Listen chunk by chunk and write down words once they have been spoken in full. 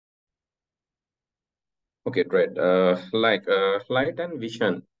Okay, great. Light and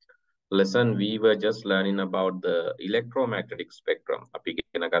vision lesson, we were just learning about the electromagnetic spectrum. අපි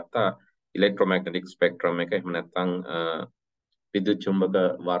ඉගෙන ගත්තා electromagnetic spectrum එක එහෙම නැත්නම් විද්‍යුත් චුම්බක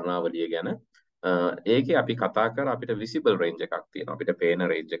වර්ණාවලිය ගැන. ඒකේ අපි කතා කර අපිට visible range එකක් තියෙනවා. අපිට පේන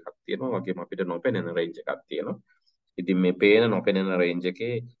range එකක් තියෙනවා. වගේම අපිට නොපෙනෙන range එකක් තියෙනවා. ඉතින් මේ පේන නොපෙනෙන range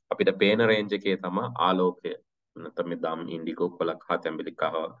එකේ අපිට පේන range එකේ තමයි ආලෝකය. නැත්නම් මේ දම් ඉන්ඩිගෝ කොළ කහ තැඹිලි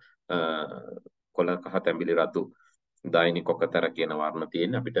කහ කොළ කහ තැඹිලි රතු දෛනික කොකතර කියන වර්ණ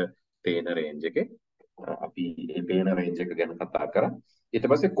තියෙන අපිට පේන රේන්ජ් එකේ. අපි මේ පේන රේන්ජ් එක ගැන කතා කරා. ඊට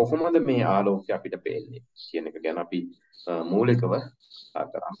පස්සේ කොහොමද මේ ආලෝකය අපිට පේන්නේ කියන එක ගැන අපි මූලිකව කතා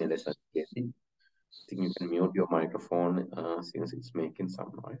කරා මේ lesson එකේදී. I think you can mute your microphone since it's making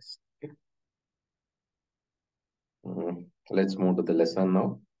some noise. Okay. Let's move to the lesson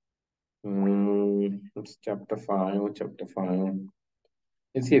now. It's chapter 5.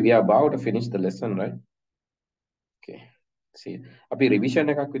 Let's see, we are about to finish the lesson, right? Okay. See, අපි revision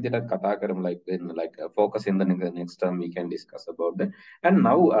එකක් විදිහට කතා කරමු, like when focus in the next term we can discuss about that. And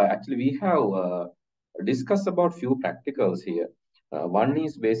now actually we have discussed about few practicals here. One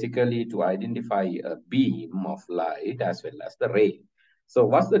is basically to identify a beam of light as well as the ray. So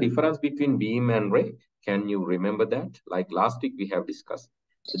what's the difference between beam and ray? Can you remember that? Like last week we have discussed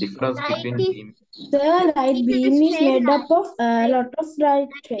the difference between beam. The light beam is made up of a lot of light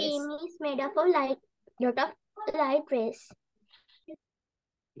rays. Beam is made up of lot of light rays.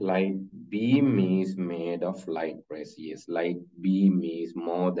 Light beam is made of light rays. Yes, light beam is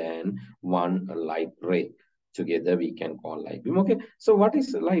more than one light ray. Together we can call light beam. Okay, so what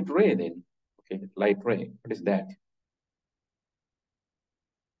is light ray then? Okay, light ray, what is that?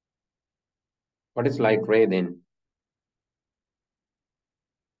 What is light ray then?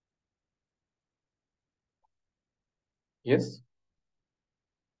 Yes?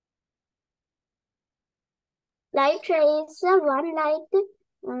 Light ray is one light,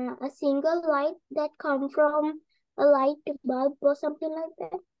 a single light that comes from a light bulb or something like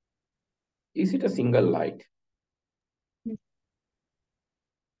that. Is it a single light?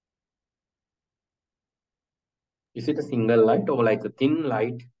 Is it a single light or like a thin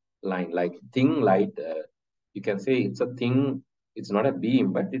light line? Like thin light, you can say it's a thin, it's not a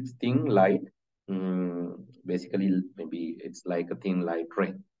beam, but it's thin light. Basically, maybe it's like a thin light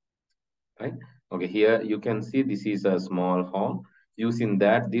ray, right? Okay, here you can see this is a small hole. Using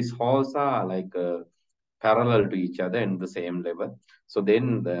that, these holes are like parallel to each other and the same level. So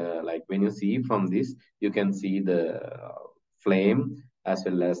then, like when you see from this, you can see the flame as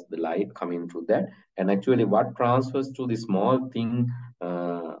well as the light coming through that. And actually, what transfers to the small thin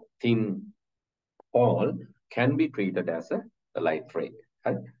hole can be treated as a light ray.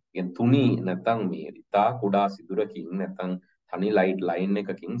 Right? Again, තුනි නැත්නම් මේ ඉතා කුඩා සිදුරකින් නැත්නම් තනි light line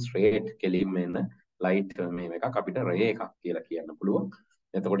එකකින් straight කෙලින්ම එන light මේ එකක් අපිට රේ එකක් කියලා කියන්න පුළුවන්.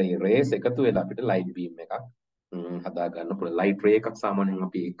 එතකොට මේ රේස් එකතු වෙලා අපිට ලයිට් බීම් එකක් හදා ගන්න පුළුවන්. ලයිට් රේ එකක් සාමාන්‍යයෙන්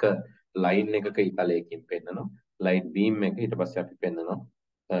අපි එක ලයින් එකක ඉතලයකින් පෙන්නනවා. ලයිට් බීම් එක ඊට පස්සේ අපි පෙන්නනවා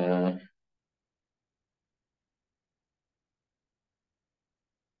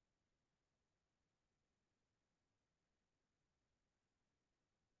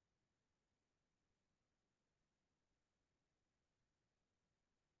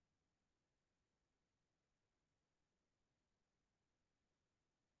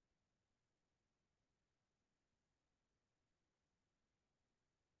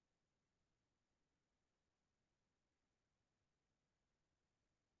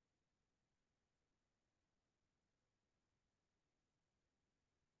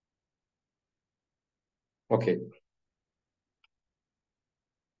okay.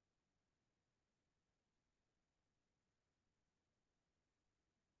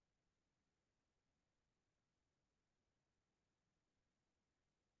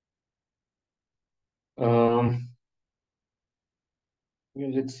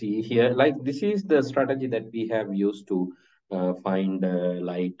 Let's see here. Like this is the strategy that we have used to find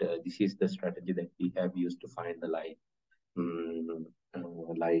light. This is the strategy that we have used to find the light.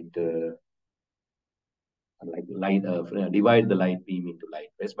 Divide the light beam into light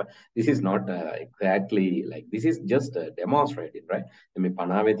rays, but this is not exactly like this is just demonstrated, right? මේ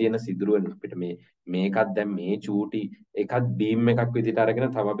පනාවේ තියෙන සිදුරුවෙන් අපිට මේකත් දැන් මේ චූටි එකක් beam එකක් විදිහට අරගෙන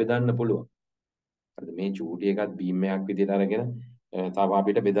තව බෙදන්න පුළුවන්. හරිද? මේ චූටි එකක් beam එකක් විදිහට අරගෙන තව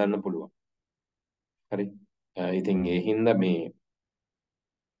අපිට බෙදන්න පුළුවන්. හරි? ඉතින් ඒ හින්දා මේ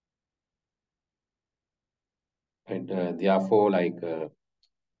therefore like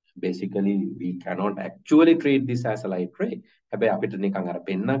basically we cannot actually treat this as a light ray. හැබැයි අපිට නිකන් අර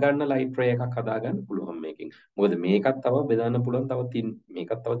පෙන්න ගන්න light ray එකක් හදා ගන්න පුළුවන් මේකෙන්. මොකද මේකත් තව බෙදන්න පුළුවන් තව තින්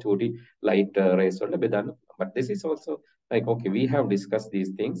මේකත් තව චූටි light rays වලට බෙදන්න. But this is also like, okay, we have discussed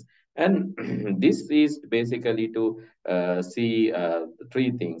these things, and this is basically to see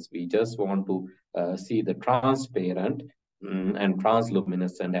three things. We just want to see the transparent and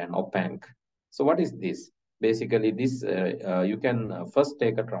transluminescent and opaque. So what is this? Basically, this you can first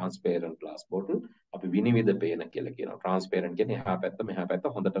take a transparent glass bottle. අපි විනිවිද පේන කියලා කියනවා. Transparent කියන්නේ එහා පැත්ත මෙහා පැත්ත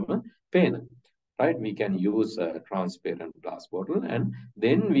හොඳටම පේන. Right? We can use a transparent glass bottle, and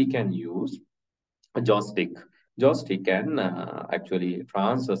then we can use a joystick. Joystick can actually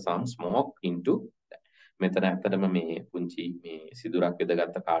transfer some smoke into that. මෙතන ඇත්තටම මේ පුංචි මේ සිදුරක්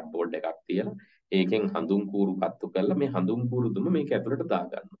විදගත්ත කාඩ්බෝඩ් එකක් තියලා ඒකෙන් හඳුන් කූරු පත්තු කරලා මේ හඳුන් කූරු දුම මේක ඇතුළට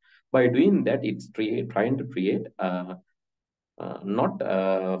දාගන්නවා. By doing that, it's trying to create not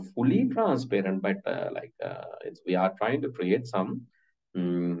fully transparent, but we are trying to create some.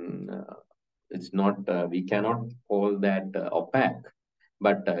 It's not. We cannot call that opaque,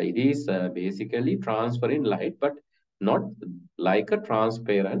 but it is basically transferring light, but not like a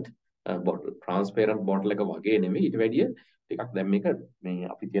transparent bottle. Transparent bottle එක වගේ නෙමෙයි. ඊට වැඩිය ටිකක් දැන් මේක මේ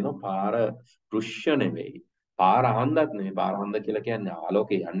අපි කියනවා පාර දෘශ්‍ය නෙමෙයි. පාර අහන්නත් නෙමෙයි. පාර අහන්න කියලා කියන්නේ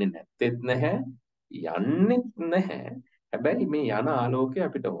ආලෝකය යන්නේ නැත්තේත් නැහැ. යන්නෙත් නැහැ. හැබැයි මේ යන ආලෝකය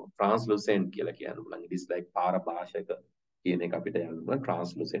අපිට translucent කියලා කියන්න පුළුවන්. It is like පාර භාෂක කියන එක අපිට යන්න පුළුවන්.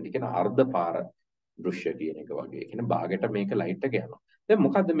 translucent කියන අර්ධ පාර දෘශ්‍ය කියන එක වගේ. කියන භාගයට මේක ලයිට් එක යනවා. දැන්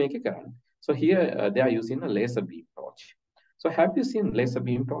මොකද්ද මේක කරන්නේ? So here they are using a laser beam torch. So have you seen laser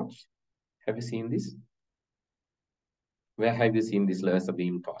beam torch? Have you seen this? Where have you seen this laser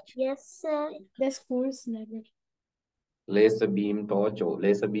beam torch? Yes, sir. The school's library. Laser beam torch or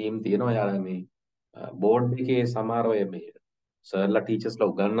laser beam තියෙනවා යාර මේ board එකේ සමහර ඔය මේ සර්ලා ටීචර්ස්ලා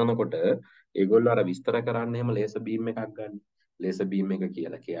උගන්වනකොට ඒගොල්ලෝ අර විස්තර කරන්න එහෙම laser beam එකක් ගන්න. laser beam එක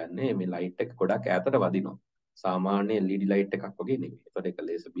කියලා කියන්නේ මේ ලයිට් එක ගොඩක් ඈතට වදිනවා. සාමාන්‍ය LED ලයිට් එකක් වගේ නෙමෙයි. ඒකට ඒක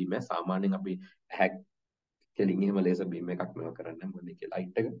laser beam එක සාමාන්‍යයෙන් අපි හැක් කෙලින් එහෙම laser beam එකක් මේව කරන්නේ මොකද ඒකේ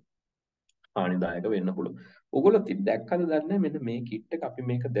ලයිට් එක හානිදායක වෙන්න පුළුවන්. ඔයගොල්ලෝ දැක්කද දන්නේ මෙන්න මේ කිට් එක අපි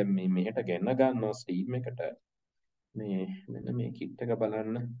මේක දැන් මේ මෙහෙට ගෙන්න ගන්නවා ස්ටීම් එකට. මේ මෙන්න මේ කිට් එක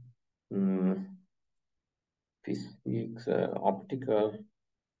බලන්න. physics optical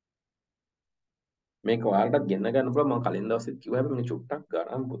මේක ඔයාලටත් ගෙන්න ගන්න පුළුවන්. මම කලින් දවසෙත් කිව්වා හැබැයි මේ චුට්ටක්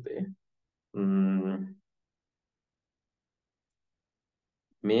ගන්න පුතේ.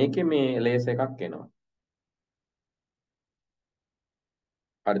 මේකේ මේ ලේසර් එකක් එනවා.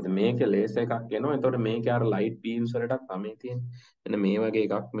 හරිද? මේකේ ලේසර් එකක් එනවා. එතකොට මේකේ අර ලයිට් බීම්ස් වලටත් තමයි තියෙන්නේ. මෙන්න මේ වගේ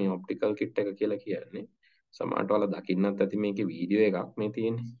එකක් මේ ඔප්ටිකල් කිට් එක කියලා කියන්නේ. සමහරට ඔයාලා දකින්නත් ඇති මේකේ වීඩියෝ එකක් මේ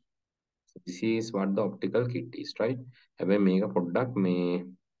තියෙන්නේ. This is what the optical kit is, right? හැබැයි මේක පොඩ්ඩක් මේ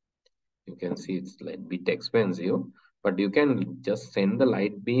you can see it's like bit expensive, but you can just send the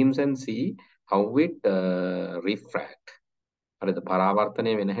light beams and see how it refract. හරිද?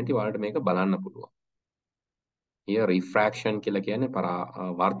 පරාවර්තනය වෙන හැටි ඔයාලට මේක බලන්න පුළුවන්. Here refraction කියලා කියන්නේ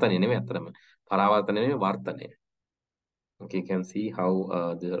වර්තනය නෙමෙයි අතරම. පරාවර්තනය නෙමෙයි වර්තනය. Okay, you can see how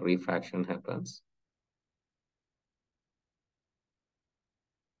the refraction happens.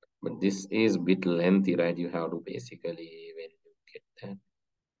 But this is bit lengthy, right? You have to basically, when you get that,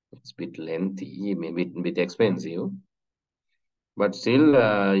 it's bit lengthy, maybe bit expensive. But still,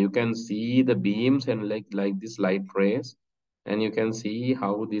 you can see the beams and like this light rays, and you can see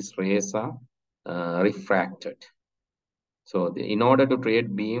how these rays are refracted. So in order to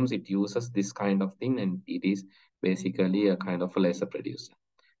create beams, it uses this kind of thing, and it is basically a kind of a laser producer.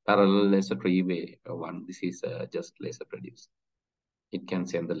 Parallel laser three-way one. This is just laser producer. It can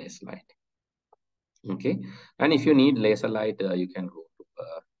send the laser light. Okay, and if you need laser light, you can go to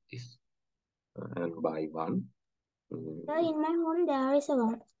this and buy one. So in my home there is a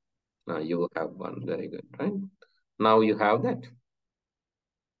one. Now you have one. Very good, right? Now you have that.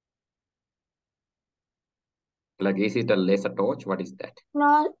 Like, is it a laser torch? What is that?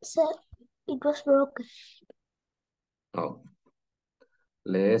 No, sir. It was broken. Oh,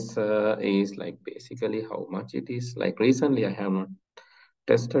 laser is like basically how much it is. Like recently, I have not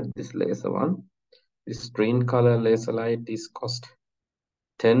tested this laser one. This green color laser light is cost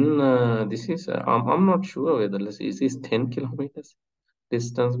 10. This is I'm not sure whether this is 10 kilometers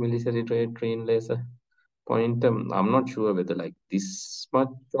distance military train laser point. I'm not sure whether like this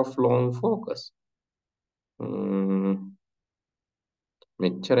much of long focus.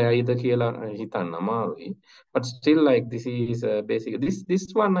 මෙච්චරයිද කියලා හිතන්න අමාරුයි. But still, like this is basic. This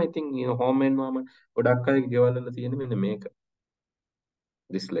one I think home environment ගොඩක් අය ගෙවල් වල තියෙන මෙන්න මේක.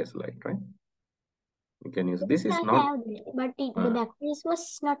 This laser light, right? You can use. Yes, This is I not. have that, but the Uh, batteries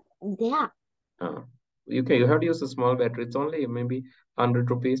was not there. you have to use a small battery. It's only maybe 100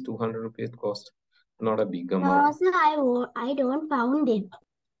 rupees, 200 rupees cost. Not a big No, amount. sir, I don't found it.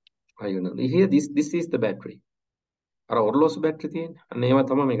 You know, here this is the battery. අර ඔරලෝසු battery තියෙන. අන්න ඒවා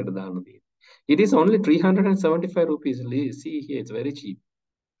තමයි මේකට දාන්න තියෙන්නේ. It is only 375 rupees. See here, it's very cheap.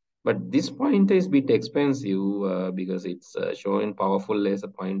 But this pointer is a bit expensive because it's showing powerful laser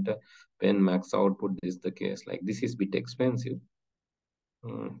pointer when max output is the case. Like this is a bit expensive.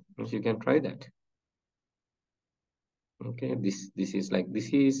 So you can try that. Okay, this is like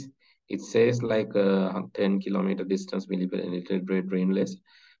it says like 10 kilometer distance millimeter brain laser.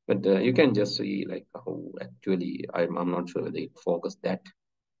 But you can just see like how actually I'm not sure whether it focus that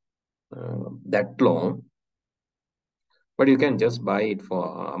long, but you can just buy it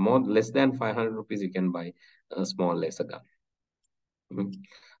for more less than 500 rupees. You can buy a small laser gun.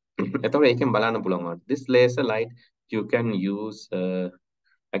 This laser light you can use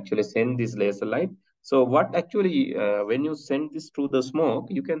actually send this laser light. So what actually when you send this through the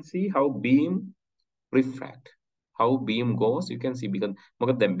smoke, you can see how beam refract, how beam goes. You can see because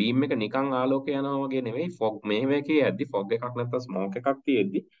මොකද දැන් beam එක නිකන් ආලෝකය යනවා වගේ නෙවෙයි, fog මේ වගේ ඇද්දි fog එකක් නැත්නම් smoke එකක්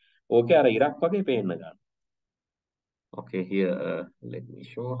තියෙද්දි ඕකේ අර ඉරක් වගේ පේන්න ගන්නවා. Okay, here let me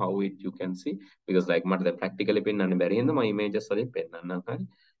show how it you can see because like මට දැන් practically පෙන්වන්න බැරි හින්දා මම images වලින් පෙන්වන්නම්. හරි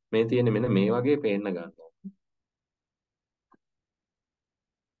මේ තියෙන්නේ මෙන්න මේ වගේ පේන්න ගන්නවා.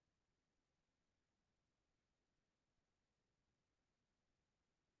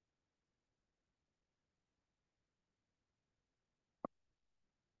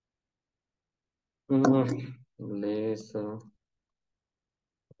 Laser.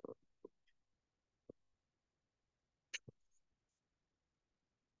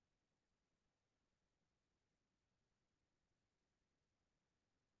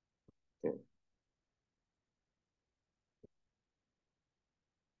 Okay.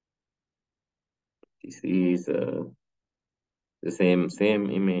 This is the same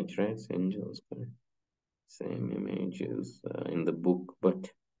image, right? Same images in the book, but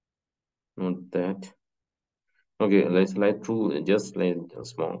not that. Okay, let's light through just like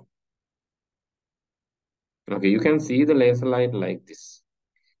small. Okay, you can see the laser light like this.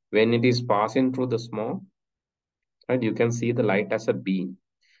 When it is passing through the smoke, right, you can see the light as a beam.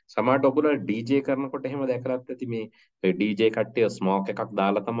 සමහරට ඔයගොල්ලෝ DJ කරනකොට එහෙම දැකලාත් ඇති මේ DJ කට්ටිය smoke එකක්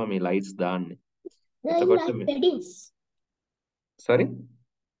දාලා තමයි මේ ලයිට්ස් දාන්නේ. එතකොට Like weddings. Sorry?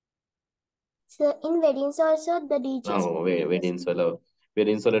 So in weddings also the DJs. Oh,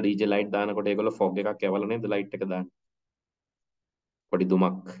 weddings වල DJ light දානකොට ඒගොල්ලෝ fog එකක් යවලා නේද light එක දාන්නේ. පොඩි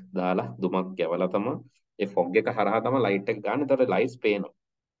දුමක් දාලා දුමක් යවලා තමයි ඒ fog එක හරහා තමයි light එක ගන්න. ඒතකොට lights පේනවා.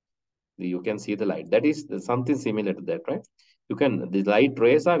 You can see the light. That is something similar to that, right? The light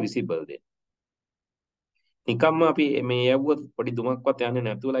rays are visible there. නිකම්ම අපි මේ යවුවොත් පොඩි දුමක්වත් යන්නේ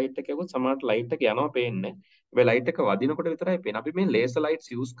නැතුව ලයිට් එක යවුවොත් සමහරට ලයිට් එක යනවා පේන්නේ. හැබැයි ලයිට් එක වදිනකොට විතරයි පේන්නේ. අපි මේ laser lights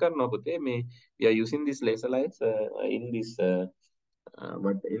use කරනවා පුතේ. මේ we are using this laser lights in this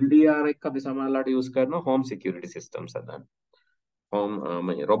but LDR එක අපි සමහරලාට use කරනවා home security systems හදන්න. home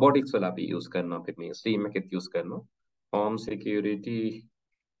robotics වල අපි use කරනවා. අපි මේ stream එකෙත් use කරනවා. home security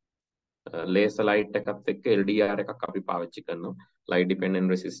laser light එකත් එක්ක LDR එකක් අපි පාවිච්චි කරනවා. light dependent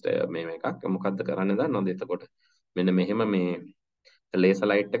resistor මේ එකක්. මොකද්ද කරන්නේ දන්නවද? එතකොට මෙන්න මෙහෙම මේ laser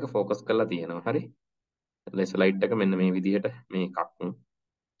light එක focus කරලා තියෙනවා. හරි? laser light එක මෙන්න මේ විදිහට මේ එකක්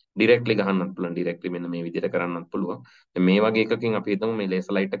directly ගහන්නත් පුළුවන්. directly මෙන්න මේ විදිහට කරන්නත් පුළුවන්. මේ වගේ එකකින් අපි හිතමු මේ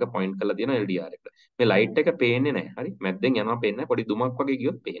laser light එක point කරලා තියෙනවා LDR එකට. මේ light එක පේන්නේ නැහැ. හරි? මැද්දෙන් යනවා පේන්නේ නැහැ. පොඩි දුමක් වගේ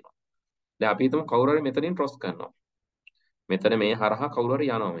ගියොත් පේනවා. දැන් අපි හිතමු කවුරු හරි මෙතනින් cross කරනවා. මෙතන මේ හරහා කවුරු හරි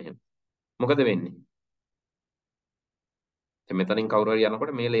යනවා මෙහෙම. මොකද වෙන්නේ? මෙතනින් කවුරු හරි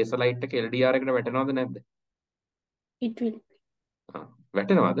යනකොට මේ laser light එක LDR එකට වැටෙනවද නැද්ද? It will.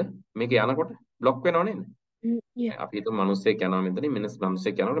 වැටෙනවද? මේක යනකොට block වෙනව නේද? Yeah. අපි හිතමු මිනිස්සෙක් යනවා මෙතනින්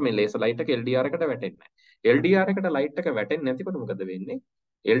මිනිස්සෙක් යනකොට මේ laser light එක LDR එකට වැටෙන්නේ නැහැ. LDR එකට light එක වැටෙන්නේ නැතිකොට මොකද වෙන්නේ?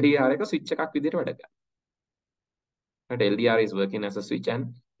 LDR එක switch එකක් විදිහට වැඩ කරනවා. right? LDR is working as a switch and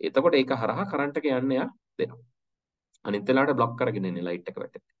එතකොට ඒක හරහා current එක යන්න යා දෙනවා. අනිත් වෙලාවට block කරගෙන ඉන්නේ light එක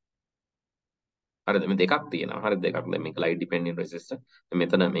වැටෙන්නේ. හරිද? මේ දෙකක් තියෙනවා. හරිද? දෙකක්. දැන් මේක light dependent resistor.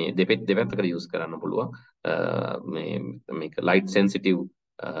 මෙතන මේ දෙපැත්තකට use කරන්න පුළුවන්. මේක light sensitive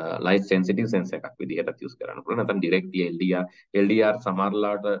sensor එකක් විදිහටත් use කරන්න පුළුවන්. නැත්නම් direct LDR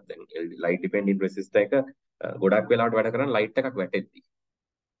සමහරලාට දැන් light dependent resistor එක ගොඩක් වෙලාවට වැඩ කරන light එකක් වැටෙද්දී.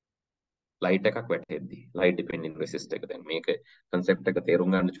 light dependent resistor එක. දැන් මේක concept එක තේරුම්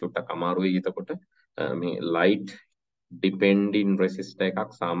ගන්න චුට්ටක් අමාරුයි. එතකොට මේ light dependent resistor එකක්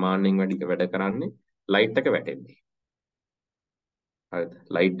සාමාන්‍යයෙන් වැඩ කරන්නේ light එක වැටෙද්දී. හරිද?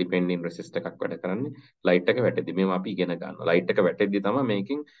 light dependent resistor එකක් වැඩ කරන්නේ. light එක වැටෙද්දි මේවා අපි ඉගෙන ගන්නවා. light එක වැටෙද්දි තමයි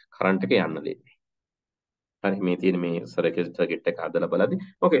මේකෙන් current එක යන්න දෙන්නේ. හරි මේ තියෙන මේ circuit එක හදලා බලද්දි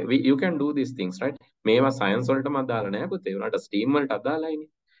okay you can do these things right. මේවා science වලටම අදාළ නෑ පුතේ. ඒ වුණාට steam වලට අදාළයිනේ.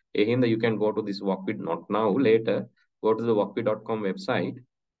 ඒ හින්දා you can go to this workwith not now later go to the workwith.com website.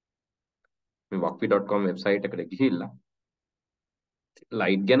 මේ workwith.com website එකට ගිහිල්ලා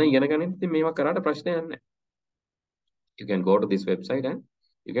light ගැන ඉගෙන ගන්න ඉතින් මේවා කරාට ප්‍රශ්නයක් නෑ. You can go to this website and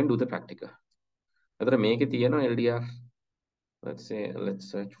you can do the practical. අතර මේකේ තියෙනවා LDR. Let's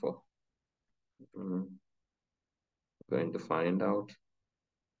search for going to find out.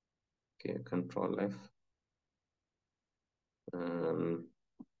 Okay, control F.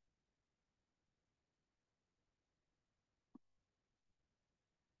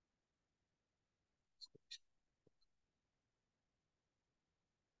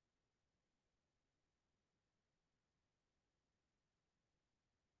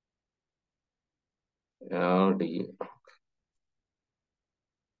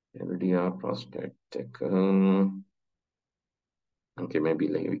 LDR prosthetic. Okay, maybe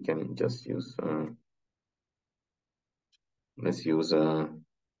like we can just use let's use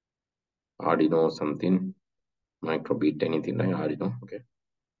Arduino or something, microbit, anything like Arduino. Okay,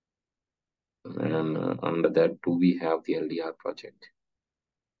 and under that do we have the LDR project?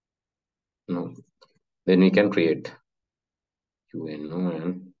 No. Then we can create UNO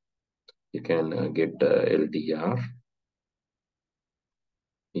and you can get LDR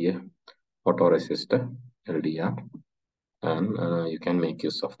here, photoresistor LDR, and you can make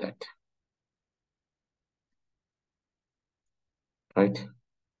use of that, right?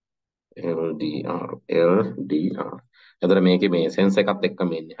 LDR. එතකොට මේකේ මේ sense එකත් එක්කම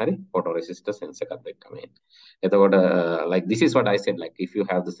එන්නේ. හරි? photoresistor sense එකත් එක්කම එන්නේ. එතකොට like this is what I said, like if you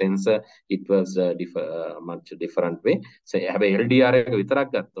have the sensor it was much different way. So හැබැයි LDR එක විතරක්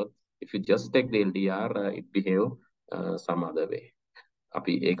ගත්තොත් if you just take the LDR it behave some other way.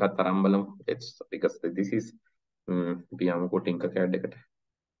 අපි ඒකත් අරන් බලමු. It's because this is අපි යමුකෝ Tinkercad එකට.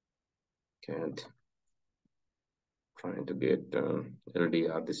 CAD trying to get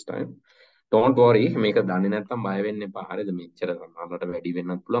LDR this time. Don't worry, මේක දන්නේ නැත්නම් බය වෙන්න එපා. හරිද? මෙච්චර සමහරකට වැඩි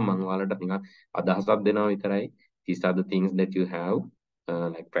වෙන්නත් පුළුවන්. මම ඔයාලට නිකන් අදහසක් දෙනවා විතරයි. These are the things that you have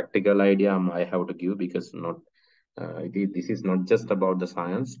like practical idea I have to give because not this is not just about the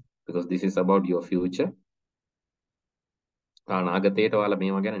science because this is about your future. අනාගතයට ඔයාලා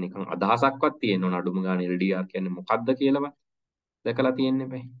මේවා ගැන නිකන් අදහසක්වත් තියෙන්න ඕන. අඩුම ගානේ LDR කියන්නේ මොකක්ද කියලාවත් දැකලා තියෙන්න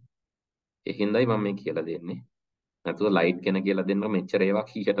එපා. ඒ හින්දායි මම මේ කියලා දෙන්නේ. නැතුව ලයිට් ගැන කියලා දෙන්න මෙච්චර ඒවා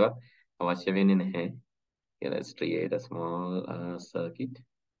කීකටවත් අවශ්‍ය වෙන්නේ නැහැ. Yeah, let's create a small circuit.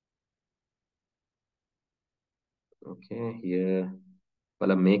 Okay, here.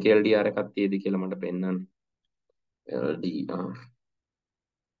 Well, make LDR එකක් තියෙදි කියලා මට පෙන්නන්න. LDR.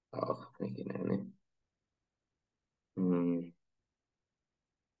 මේක නෑනේ.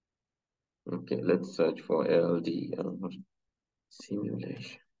 Okay, let's search for LDR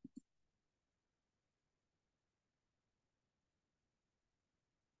simulation.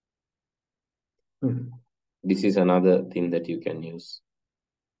 This is another thing that you can use.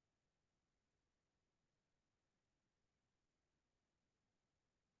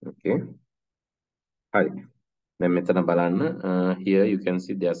 Okay. Hi. Then මෙතන බලන්න here you can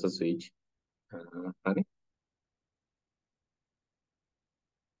see there's a switch. හරි.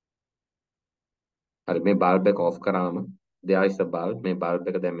 හරි මේ bulb එක off කරාම there is a bulb. මේ bulb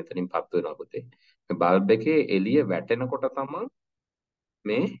එක දැන් මෙතනින් පත් වෙනවා පුතේ. මේ bulb එකේ එළිය වැටෙනකොට තමයි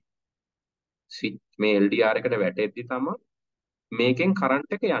මේ switch මේ LDR එකට වැටෙද්දි තමයි මේකෙන් current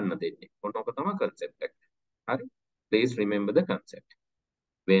එක යන්න දෙන්නේ. ඔන්නෝක තමයි concept එක. හරි. Please remember the concept.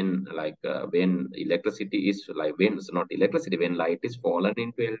 When when electricity is like when it's not electricity, when light is fallen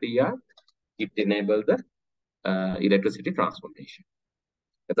into LDR, it enable the electricity transformation.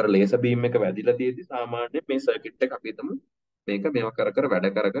 එතකොට laser beam එක වැදිලා තියෙද්දි සාමාන්‍යයෙන් මේ circuit එක අපි හිතමු මේක මේවා කර වැඩ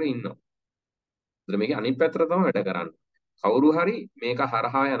කර ඉන්නවා. එතකොට මේකේ අනිත් පැත්තට තමයි වැඩ කරන්නේ. කවුරු හරි මේක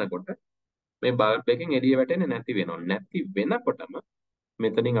හරහා යනකොට මේ bulb එකෙන් එළිය වැටෙන්නේ නැති වෙනවා. නැති වෙනකොටම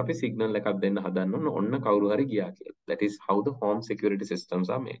මෙතනින් අපි signal එකක් දෙන්න හදන්න ඕන කවුරු හරි ගියා කියලා. That is how the home security systems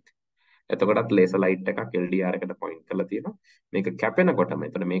are made. එතකොටත් laser light එකක් LDR එකට point කරලා තියෙනවා. මේක කැපෙනකොටම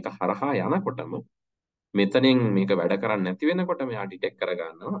එතන මේක හරහා යනකොටම මෙතනින් මේක වැඩ කරන්නේ නැති වෙනකොට මෙයා ඩිටෙක්ට් කර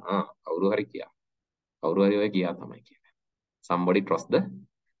ගන්නවා කවුරු හරි ගියා. කවුරු හරි ඔය ගියා තමයි කියලා. Somebody crossed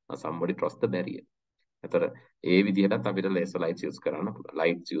the barrier. එතකොට ඒ විදිහටත් අපිට laser lights use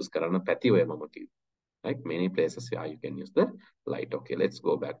කරන්න පැති ඔය මම කිව්වා. Like many places where you can use the light. Okay, let's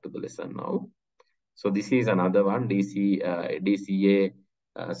go back to the lesson now. So this is another one, dcaclab.com.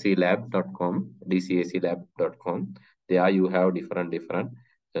 There you have different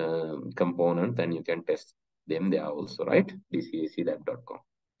components and you can test them there also, right? dcaclab.com.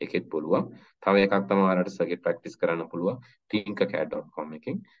 එකෙත් පුළුවන්. තව එකක් තමයි ඔයාලට circuit practice කරන්න පුළුවන් tinkercad.com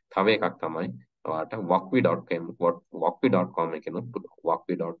එකෙන්. තව එකක් තමයි ඔයාලට walkway.com එකෙනුත් පුළුවන්.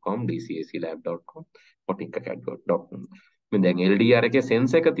 walkway.com, dcaclab.com, tinkercad.com. මේ දැන් LDR එකේ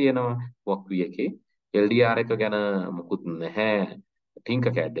sense එක තියෙනවා walkway එකේ. LDR එක ගැන මොකුත් නැහැ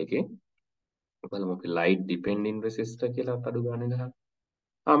tinkercad එකේ. බලමු අපි light dependent resistor කියලා අඩු ගන්න ගහලා.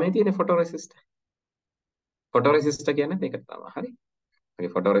 මේ තියෙන photoresistor. Photoresistor කියන්නේ ඒක තමයි. හරි. Okay,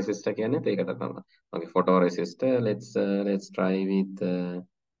 photoresistor කියන්නේ ඒකට තමයි. Okay, photoresistor, let's try with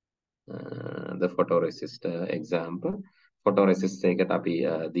the photoresistor example. Photoresistor එකට අපි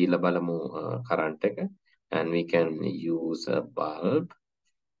දීලා බලමු current එක, and we can use a bulb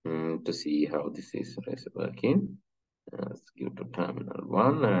to see how this is working. Let's give to terminal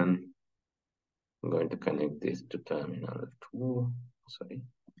 1 and I'm going to connect this to terminal 2. Sorry.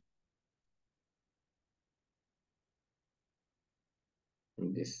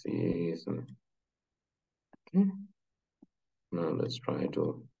 This is okay. Now let's try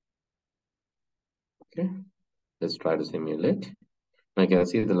to simulate. I can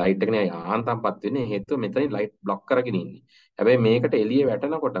see the light එකනේ ආන්තම්පත් වෙන්නේ හේතුව මෙතනින් light block කරගෙන ඉන්නේ. හැබැයි මේකට එළිය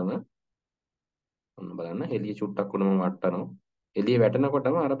වැටෙනකොටම ඔන්න බලන්න එළිය චුට්ටක් උනම වටනවා. එළිය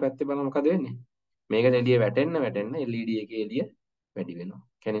වැටෙනකොටම අර පැත්තේ බලන්න මොකද වෙන්නේ? මේකට එළිය වැටෙන්න LED එකේ එළිය වැඩි වෙනවා.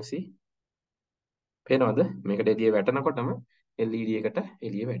 Can you see? පේනවද? මේකට එළිය වැටෙනකොටම LED එකට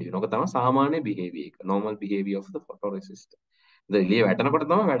එළිය වැඩි වෙනවා. ඔක තමයි සාමාන්‍ය behavior එක. Normal behavior of the photoresistor. දැන් එළිය වැටෙනකොට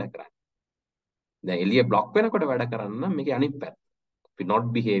තමයි වැඩ කරන්නේ. දැන් එළිය block වෙනකොට වැඩ කරන්න නම් මේකේ අනිත් පැත්ත. අපි not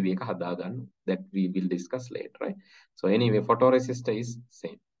behavior එක හදා ගන්න. That we will discuss later, right? So anyway, photoresistor is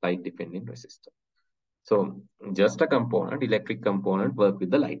same, light dependent resistor. So just a component, electric component work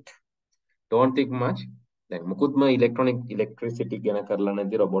with the light. Don't think much. දැන් මුකුත්ම electricity ගැන කරලා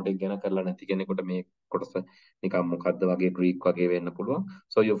නැති, robotic ගැන කරලා නැති කෙනෙකුට මේ කොටස නිකන් මොකද්ද වගේ Greek වගේ වෙන්න පුළුවන්.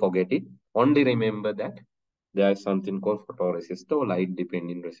 So you forget it. Only remember that there is something called photoresistor or light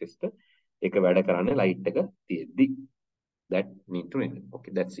dependent resistor. ඒක වැඩ කරන්නේ light එක තියෙද්දි. That need to remember.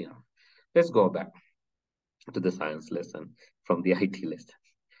 Okay, that's enough. Let's go back to the science lesson from the IT lesson.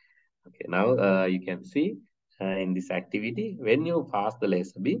 Okay, now you can see in this activity, when you pass the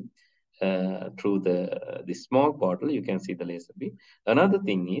laser beam through the small portal, you can see the laser beam. Another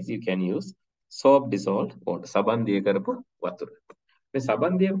thing is you can use soap dissolved water. සබන්දිය කරපු වතුර. මේ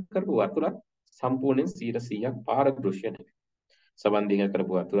සබන්දිය කරපු වතුර සම්පූර්ණයෙන් 100%ක් පාරදෘශ්‍ය නැහැ. සබන්දිය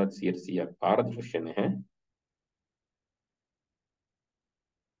කරපු වතුරත් 100%ක් පාරදෘශ්‍ය නැහැ.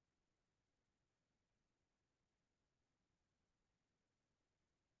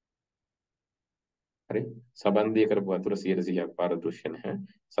 හරි සබන්දිය කරපු වතුර 100%ක් පාරදෘශ්‍ය නැහැ.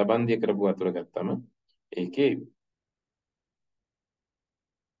 සබන්දිය කරපු වතුර ගත්තම ඒකේ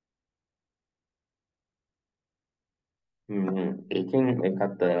ඒකෙන්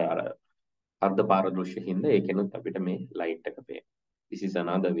එකත් අර්ධ පාරදෘශ්‍ය හින්දා ඒකෙනුත් අපිට මේ light එක පේනවා. This is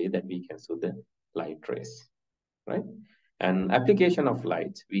another way that we can see the light rays, right? And application of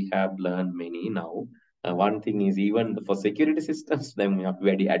lights, we have learned many now. One thing is even for security systems, then we have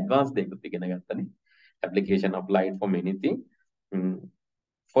very advanced application of light for many things.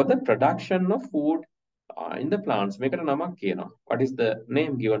 For the production of food in the plants, what is the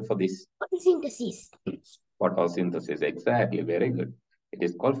name given for this? Photosynthesis. Photosynthesis, exactly, very good. It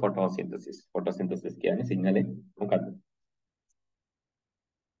is called photosynthesis. Photosynthesis කියන්නේ සිංහලෙන් මොකක්ද?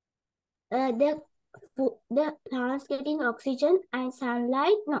 The plants getting oxygen and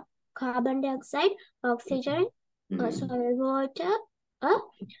sunlight, no, carbon dioxide, oxygen, soil water,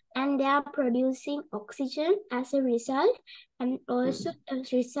 and they are producing oxygen as a result, and also a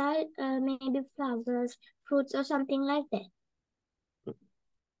result maybe flowers, fruits or something like that.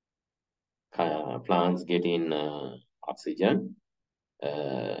 Plants get in oxygen,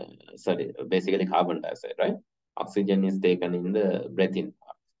 basically carbon dioxide, right? Oxygen is taken in the breathing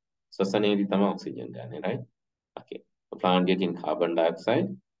part. So oxygen, right? Okay, the plant get in carbon dioxide,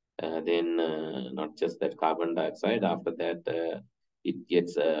 then not just that carbon dioxide, after that it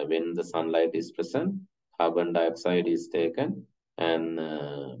gets when the sunlight is present, carbon dioxide is taken, and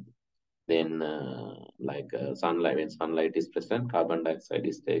then sunlight, when sunlight is present, carbon dioxide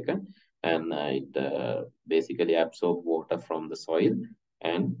is taken, and it basically absorb water from the soil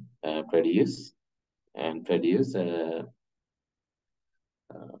and produce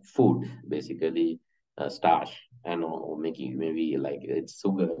food, basically starch, and making maybe like it's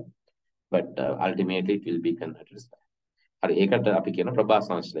sugar, but ultimately it will be converted as that. හරි ඒකට අපි කියන ප්‍රභා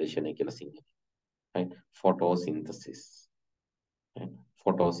සංශ්ලේෂණය කියලා සිංහලෙන්. right? Photosynthesis. Right?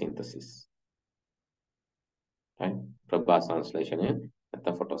 Photosynthesis. right? Prabha translation at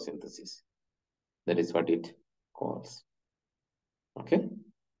the photosynthesis. That is what it calls. Okay.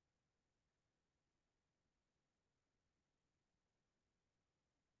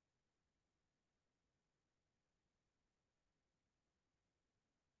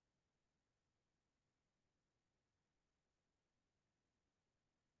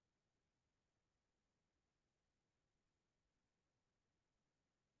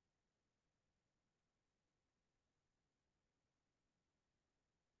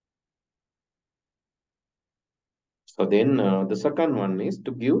 So then the second one is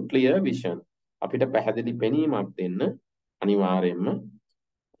to give clear vision. අපිට පැහැදිලි පෙනීමක් දෙන්න අනිවාර්යයෙන්ම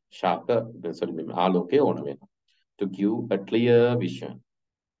ආලෝකය ඕන වෙනවා. To give a clear vision.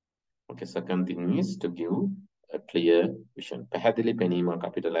 Okay, second thing is to give a clear vision. පැහැදිලි පෙනීමක්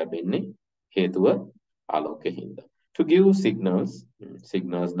අපිට ලැබෙන්නේ හේතුව ආලෝකයෙන් හින්දා. To give signals,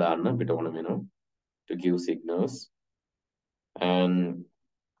 signals දාන්න අපිට ඕන වෙනවා. To give signals. And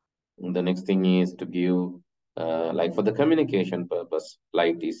the next thing is to give like for the communication purpose,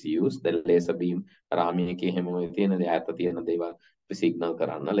 light is used. The laser beam රාමියකේ හැම වෙලේ තියෙන ඈත තියෙන දේවල් සිග්නල්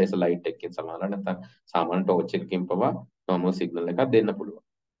කරන්න laser light එකකින් සමානව නැත්නම් සාමාන්‍ය torch එකකින් පවා normal signal එකක් දෙන්න පුළුවන්.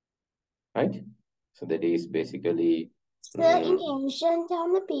 Right? So that is basically Sir, in ancient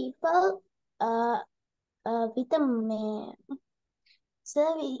time the people with the sir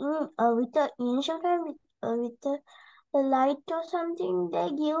with the ancient time with the light or something they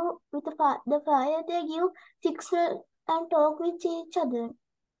give with the fire they give signal and talk with each other.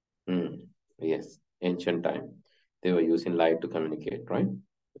 Yes, ancient time they were using light to communicate, right?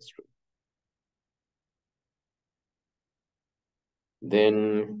 That's true.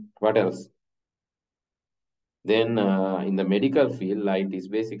 Then what else? Then in the medical field, light is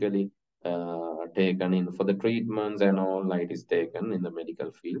basically taken in for the treatments and all. Light is taken in the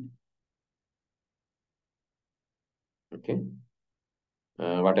medical field. Okay.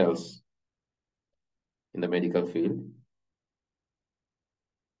 What else in the medical field?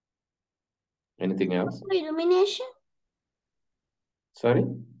 Anything else? For illumination. Sorry?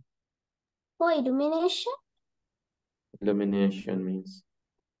 For illumination. Illumination means?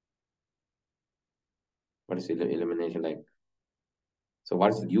 What is illumination like? So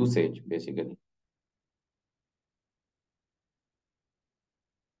what is the usage basically?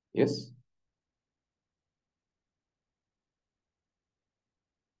 Yes?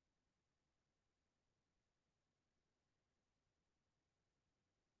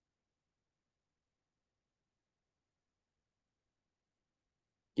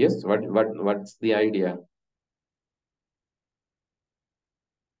 Yes, what's the idea?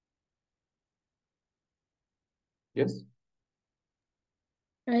 Yes?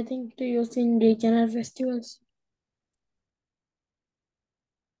 I think to use in regional festivals.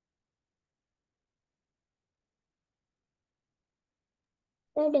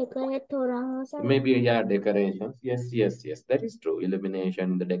 They decorate torang. Maybe, yeah, decorations. Yes. That is true.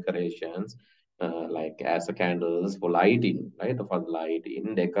 Illumination, the decorations, like as a candles for lighting, right? For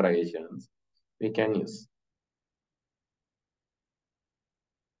lighting, decorations, we can use.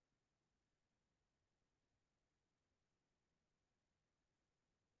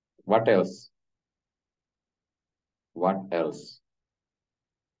 What else? What else?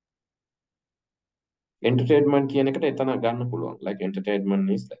 Entertainment කියන එකට එතන ගන්න පුළුවන්. Like entertainment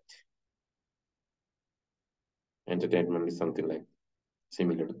is that. Entertainment is something like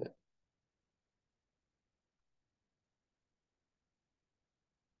similar to that.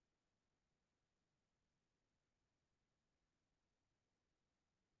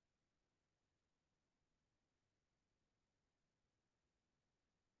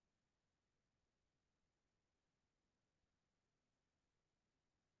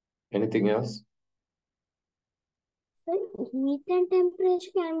 Anything else? So heat and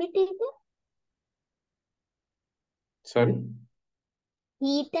temperature can be taken. Sorry?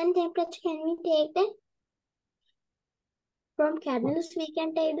 Heat and temperature can be taken. From candles we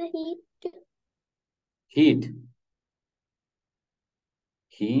can take the heat. Heat.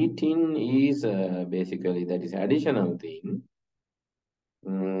 Heating is basically that is additional thing.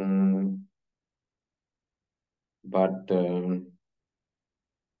 But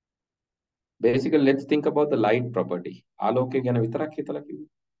basically, let's think about the light property. ආලෝකය ගැන විතරක් හිතලා කිව්වේ.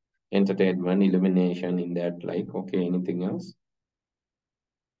 Entertainment, illumination in that, like, okay, anything else?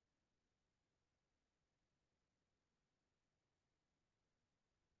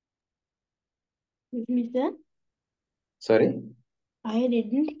 Mister? Sorry? I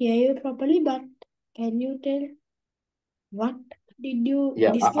didn't hear you properly, but can you tell what did you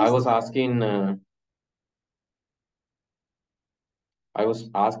discuss? I was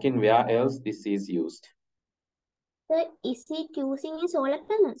asking where else this is used. So is it using in solar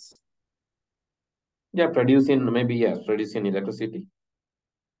panels? Yeah, producing, maybe, yes, producing electricity.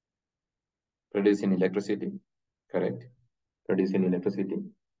 Producing electricity, correct. Producing electricity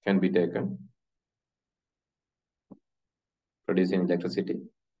can be taken. Producing electricity.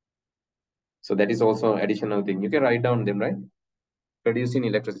 So that is also additional thing. You can write down them, right? Producing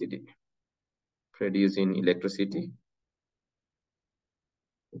electricity. Producing electricity.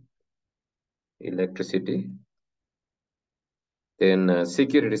 Electricity. Then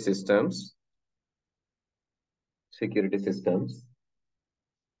security systems. Security systems.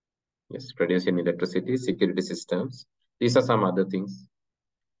 Yes, producing electricity, security systems. These are some other things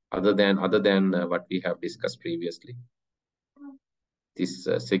other than what we have discussed previously. These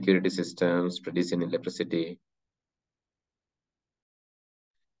security systems, producing electricity.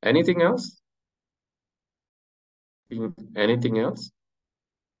 Anything else? Anything else?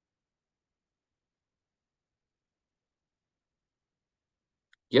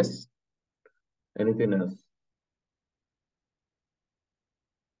 Yes. Anything else?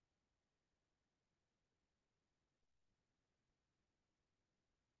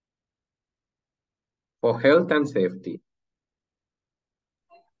 For health and safety.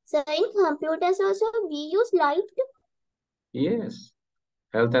 So in computers also we use light. Yes.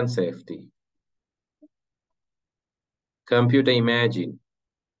 Health and safety. Computer imaging.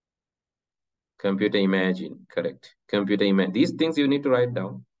 Computer imaging, correct. Computer imagine. These things you need to write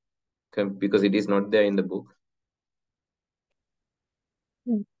down because it is not there in the book.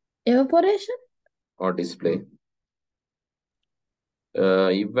 Evaporation? Or display.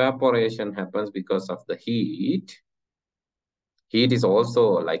 Evaporation happens because of the heat. Heat is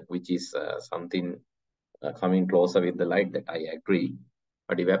also like, which is something coming closer with the light, that I agree.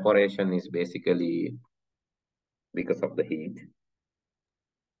 But evaporation is basically because of the heat.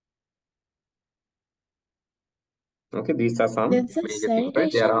 Okay, these are some There's a major things,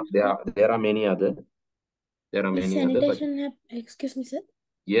 right? There are many other. There are many other. But sanitation, excuse me, sir.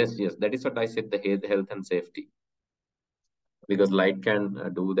 yes, that is what I said, the health and safety. Because light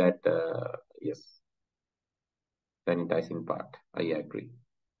can do that, yes, sanitizing part. I agree.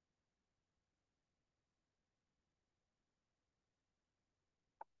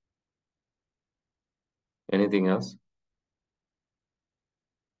 Anything else?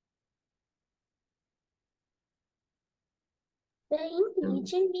 In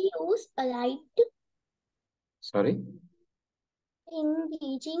teaching we use a light. Sorry? In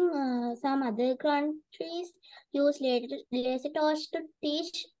teaching, some other countries use laser torch to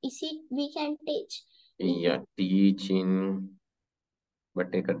teach. Is it we can teach? Yeah, teaching.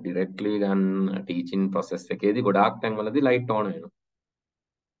 But ඒක directly ගන්න teaching process එකේදී ගොඩාක් තැන්වලදී light on වෙනවා.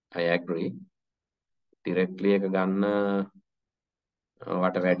 I agree. Directly එක ගන්න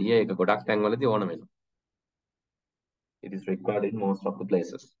වට වැඩිය ඒක ගොඩාක් තැන්වලදී ඕන වෙනවා. It is required in most of the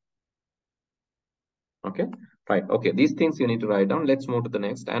places. Okay, right. Okay, these things you need to write down. Let's move to the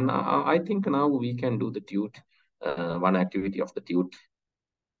next. And I think now we can do the tute, one activity of the tute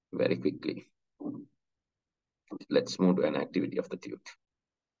very quickly. Let's move to an activity of the tute.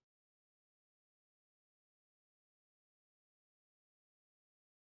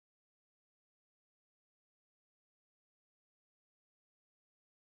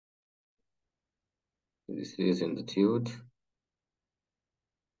 This is in the tute.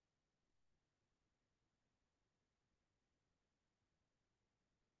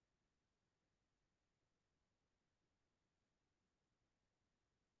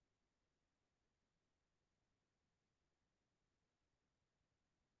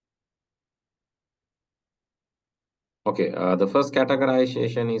 Okay, the first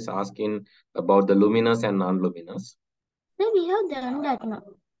categorization is asking about the luminous and non-luminous. So we have done that now.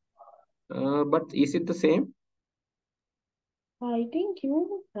 But is it the same? I think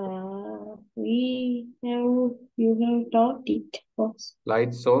we have taught it first.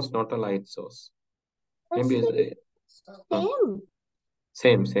 Light source, not a light source. Maybe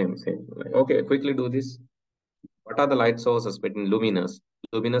Same. Same. Okay, quickly do this. What are the light sources between luminous?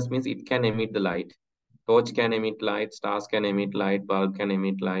 Luminous means it can emit the light. Torch can emit light, stars can emit light, bulb can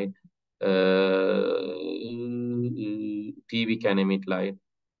emit light, TV can emit light,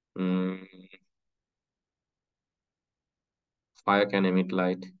 fire can emit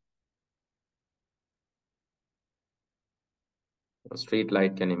light, a street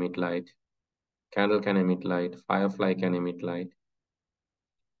light can emit light, candle can emit light, firefly can emit light,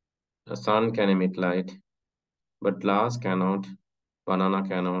 a sun can emit light, but glass cannot, banana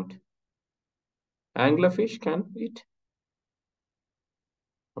cannot. Anglerfish can eat.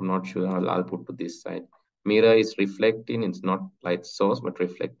 I'm not sure. I'll put to this side. Mirror is reflecting. It's not light source, but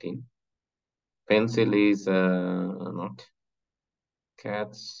reflecting. Pencil is not.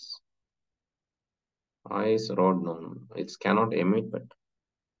 Cat's eyes, rod, no. It cannot emit, but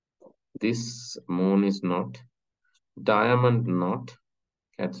this moon is not. Diamond, not.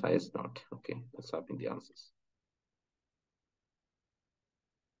 Cat's eyes, not. Okay, let's up in the answers.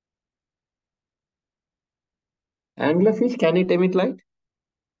 Anglerfish, can it emit light?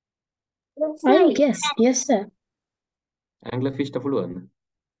 That's I right. guess. Yes, sir. Anglerfish, පුළුවන්.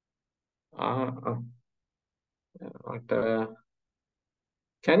 What?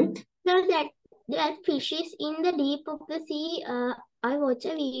 Can it? So that fish is in the deep of the sea. I watched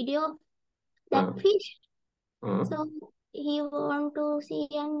a video of that fish. So he want to see,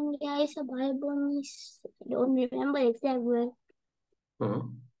 and there is a Bible. Don't remember exact word.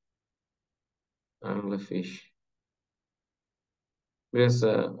 Anglerfish. Because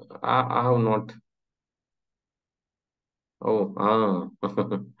I have not. Oh,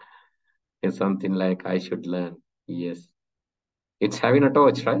 it's something like I should learn. Yes. It's having a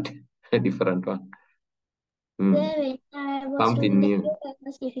torch, right? A different one. When I was Something doing the new. video, that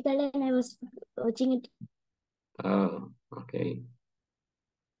was difficult, and I was watching it. Oh, okay.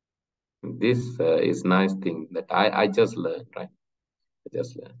 This is nice thing that I just learned, right? I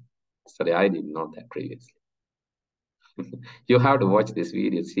just learned. Sorry, I didn't know that previously. You have to watch this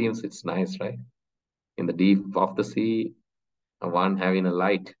video. It seems it's nice, right? In the deep of the sea, one having a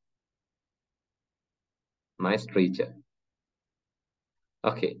light. Nice creature.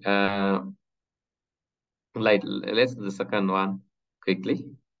 Okay. Let's do the second one quickly.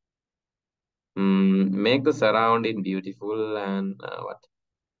 Make the surrounding beautiful and what?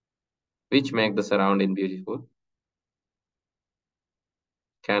 Which make the surrounding beautiful?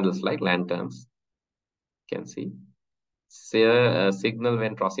 Candles, like lanterns. You can see. Signal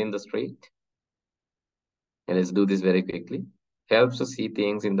when crossing the street. And let's do this very quickly. Helps to see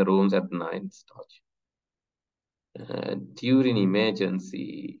things in the rooms at night. During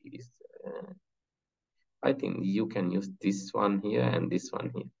emergencies, I think you can use this one here and this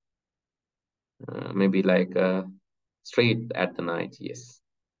one here. Maybe like a street at the night. Yes.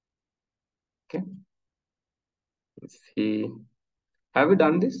 Okay. Let's see. Have you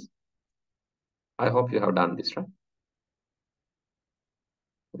done this? I hope you have done this, right?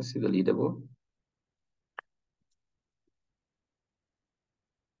 Let's see the leaderboard.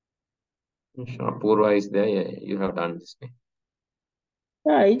 Purva is there. Yeah, you have done this.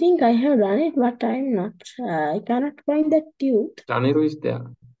 I think I have done it, but I'm not. I cannot find that tune. Taniru is there.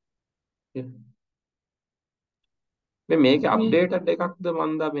 Yeah. මේක updated එකක්ද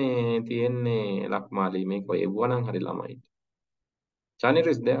මන්ද මේ තියෙන්නේ ලක්මාලි මේක එවුවනම් හරි ළමයි. Chaniru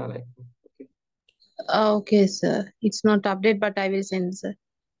is there, like. Okay, sir. It's not update, but I will send, sir.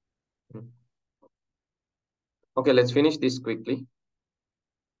 Okay, let's finish this quickly.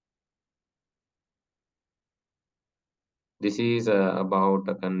 This is about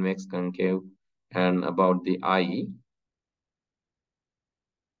a convex concave and about the eye.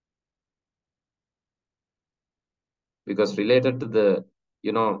 Because related to the,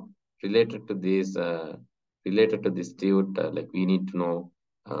 related to this tube, like we need to know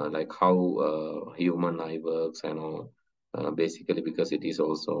like how human eye works and all. Basically, because it is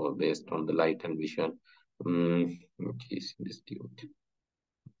also based on the light and vision. What is this tube?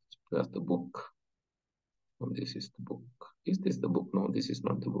 That's the book. Oh, this is the book. Is this the book? No, this is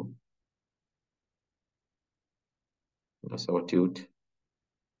not the book. That's our tube.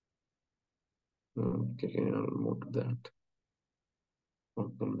 Okay, I'll move to that.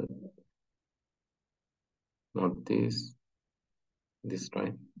 Not this. This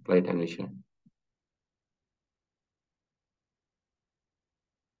time, light and vision.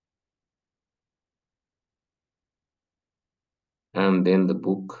 And then the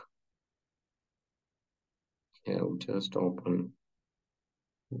book. Yeah, we'll just open.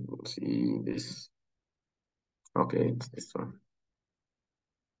 See this. Okay, it's this one.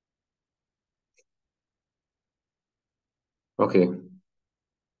 Okay.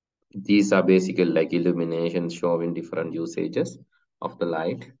 These are basically like illuminations showing different usages of the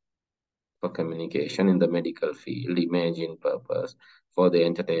light for communication in the medical field, imaging purpose, for the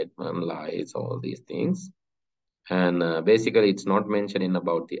entertainment, lights, all these things. And basically, it's not mentioning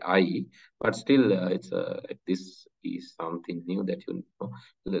about the eye, but still, this is something new that you know.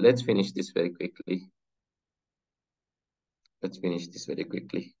 Let's finish this very quickly. Let's finish this very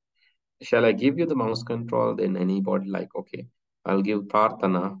quickly. Shall I give you the mouse control? Then anybody like, okay, I'll give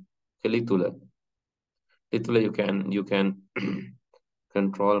Partana, Litula. Litula, you can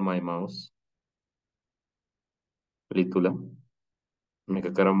control my mouse. Litula, make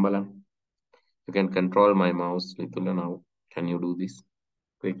a karambala. You can control my mouse, Litula. Now, can you do this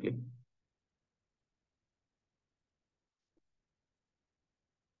quickly?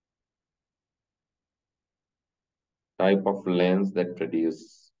 Type of lens that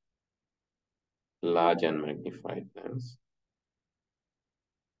produce large and magnified lens.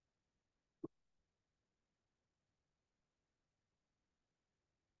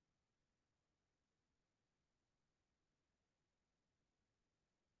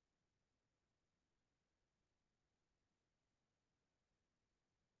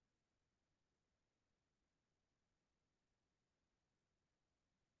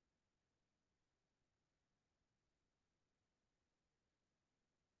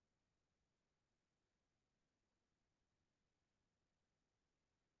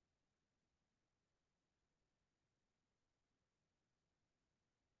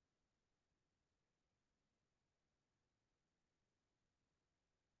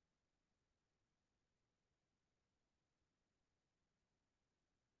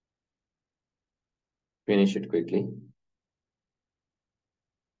 Finish it quickly.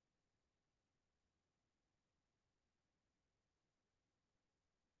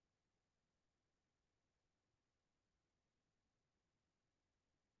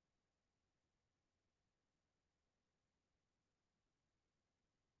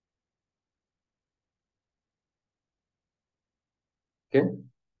 Okay.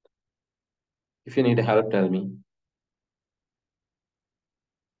 If you need help, tell me.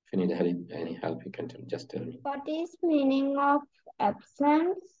 If you need any help, you can just tell me. What is meaning of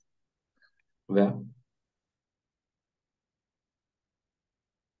absence? Where?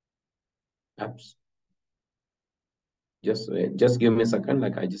 Apps. Just wait. Just give me a second.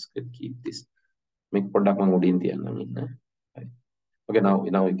 Like I just could keep this. Make product Okay, now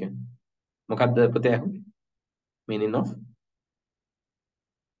we can. Meaning of?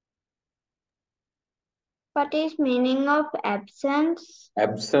 What is meaning of absence?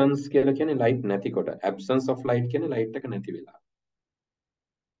 Absence කියලා කියන්නේ light නැති කොට. Absence of light කියන්නේ light එක නැති වෙලා.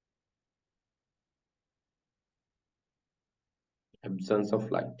 Absence of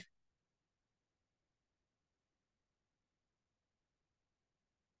light.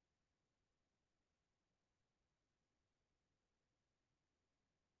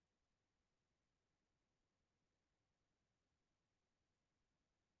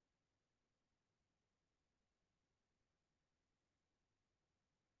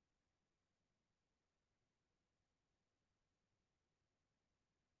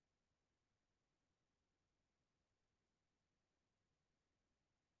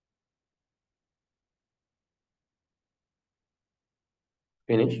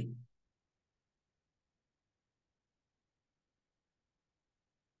 Finish.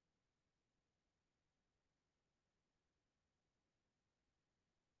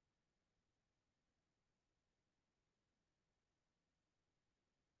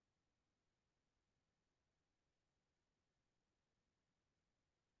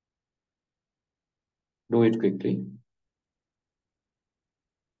 Do it quickly.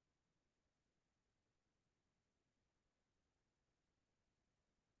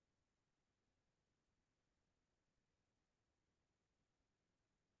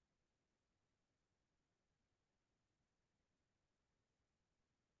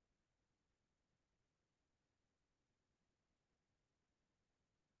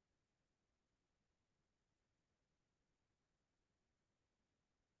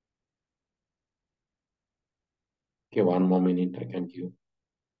 Okay, 1 more minute I can give.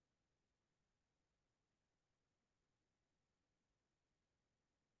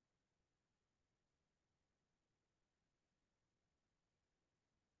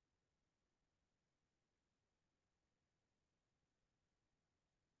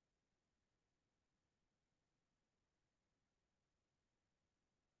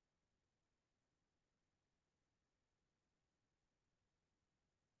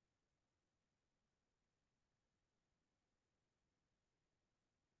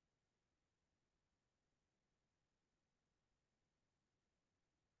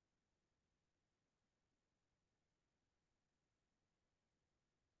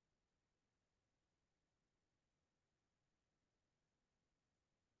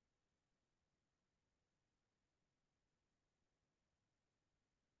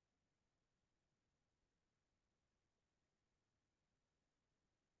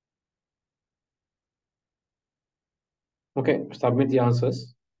 Okay, submit the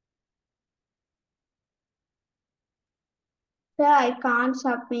answers. Sir, I can't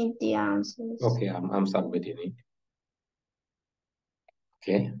submit the answers. Okay, I'm submitting it.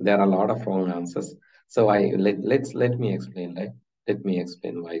 Okay, there are a lot of wrong answers. So let me explain. Let me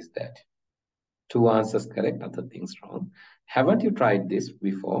explain why is that. 2 answers correct, other things wrong. Haven't you tried this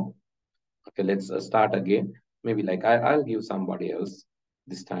before? Okay, let's start again. Maybe like I'll give somebody else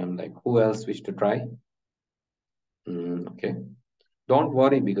this time. Like who else wish to try? Okay. Don't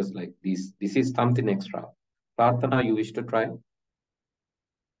worry because like this is something extra. Prarthana, you wish to try?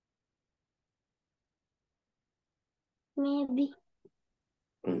 Maybe.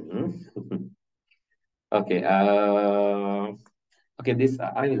 Okay. Okay. This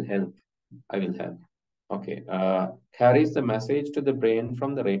I will help. I will help. Okay. Carries the message to the brain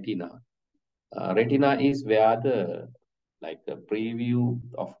from the retina. Retina is where the preview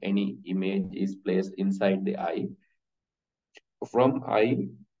of any image is placed inside the eye. From eye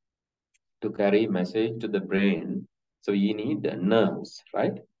to carry message to the brain, so you need the nerves,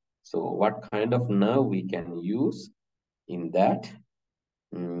 right? So what kind of nerve we can use in that?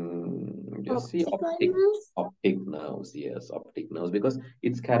 Just see Optical nerves. optic nerves. Yes, optic nerves, because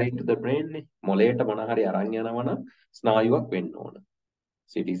it's carried to the brain. මොලේට මොන හරි අරන් යනවා නම් ස්නායුවක් වෙන්න ඕන.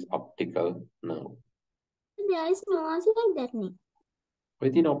 So it is optical nerve. There is no answer like that name.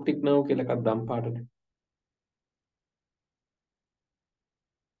 Within optic nerve කියලා එකක් දම් පාටට.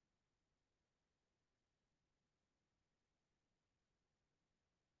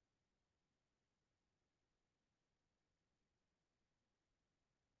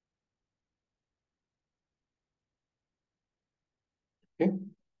 Okay.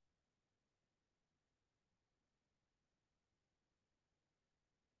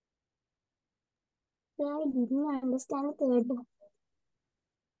 I didn't understand the third one.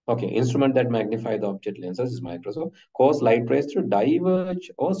 Okay, instrument that magnify the object lenses is microscope. Cause light rays to diverge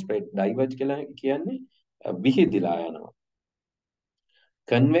or spread. Diverge කියන්නේ විහිදිලා යනවා.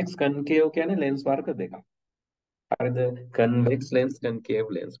 Convex concave කියන්නේ lens වර්ග දෙකක්. හරිද? Convex lens concave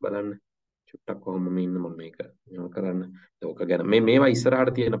lens බලන්න. චුට්ටක් කොහොමම ඉන්න මම මේක මෙහෙම කරන්න. ඕක ගැන මේවා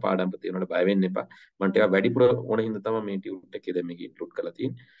ඉස්සරහට තියෙන පාඩම් තියෙනවට බය වෙන්න එපා. මම ටිකක් වැඩිපුර ඕන හින්දා තමයි මේ ටියුට් එකේ දැන් මේක ඉන්ක්ලූඩ් කරලා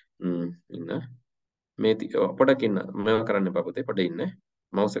තියෙන්නේ. ඉන්න. මේ පොඩක් ඉන්න. මේවා කරන්න එපා පුතේ. පොඩ ඉන්න.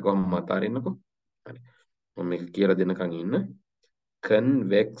 mouse එක කොහොම අතාරින්නකෝ. හරි. මම මේක කියලා දෙනකන් ඉන්න.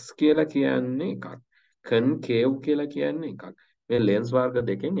 convex කියලා කියන්නේ එකක්. concave කියලා කියන්නේ එකක්. මේ lens වර්ග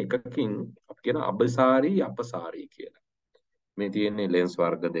දෙකෙන් එකකින් අපි කියන අබසාරී අපසාරී කියලා. මේ තියෙන්නේ lens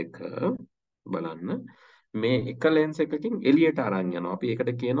වර්ග දෙක බලන්න. මේ එක lens එකකින් එළියට අරන් යනවා. අපි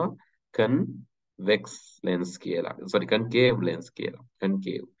ඒකට කියනවා convex lens කියලා. sorry concave lens කියලා.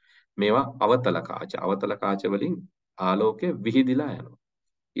 concave. මේවා අවතල කාච. අවතල කාච වලින් ආලෝකය විහිදිලා යනවා.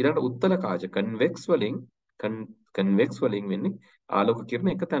 ඊළඟට උත්තල කාච convex වලින් convex වලින් වෙන්නේ ආලෝක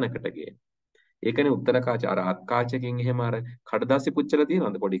කිරණ එක තැනකට ගේන. ඒකනේ උත්තර කාච. අර අත් කාචකින් එහෙම අර කඩදාසි පුච්චලා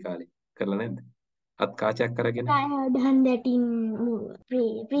තියෙනවද පොඩි කාලේ? කරලා නැද්ද? අත් කාචයක් කරගෙන. I have done that in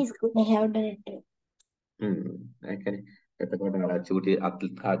preschool. I have done it. ඒකනේ. එතකොට අර චූටි අත්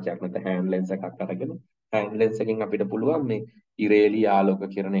කාචයක් නැත්නම් hand lens එකක් අරගෙන hand lens එකෙන් අපිට පුළුවන් මේ ඉරේලි ආලෝක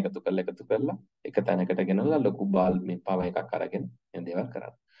කිරණ එකතු කරලා එක තැනකට ගෙනල්ලා ලොකු බාල් මේ පව එකක් අරගෙන මේ දේවල්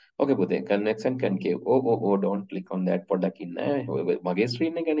කරන්න. Okay පුතේ, convex and concave. Oh, don't click on that පොඩ්ඩක් ඉන්න. මගේ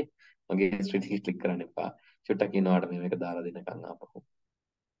screen එකනේ. මගේ screen එක click කරන්න එපා. චුට්ටක් ඉන්නවට මේ මේක දාලා දෙනකන් ආපහු.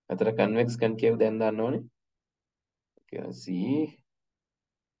 අතර convex concave දැන් දන්න ඕනේ. Okay, see.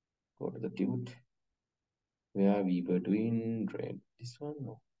 Go to the tute. Where we were doing red. This one?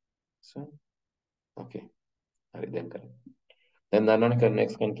 No. This one? Okay. හරි දැන් කරමු. දැන් දන්නවනේ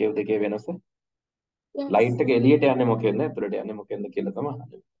convex concave දෙකේ වෙනස. Yes. ලයිට් එක එළියට යන්නේ මොකෙන්ද? ඇතුළට යන්නේ මොකෙන්ද කියලා තමයි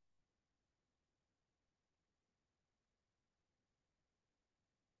අහන්නේ.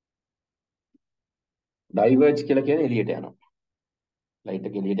 ඩයිවර්ජ් කියලා කියන්නේ එළියට යනවා. ලයිට්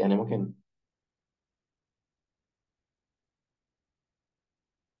එක එළියට යන්නේ මොකෙන්ද?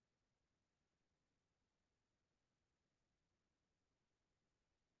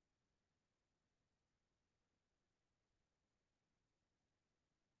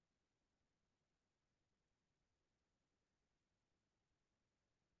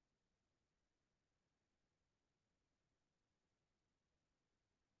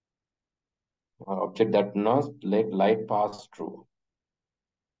 Object that not let light pass through.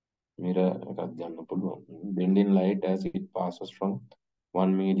 Mirror එකක් ගන්න පුළුවන්. Bending light as it passes from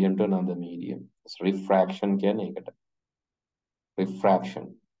one medium to another medium. It's refraction කියන්නේ ඒකට. Refraction.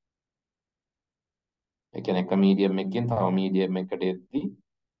 ඒ කියන්නේ එක medium එකකින් තව medium එකකට එද්දී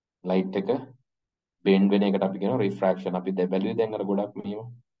light එක bend වෙන එකට අපි කියනවා refraction. අපි බැලුවේ දැන් අර ගොඩක් මේවා.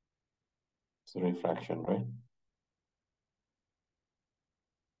 It's refraction, right?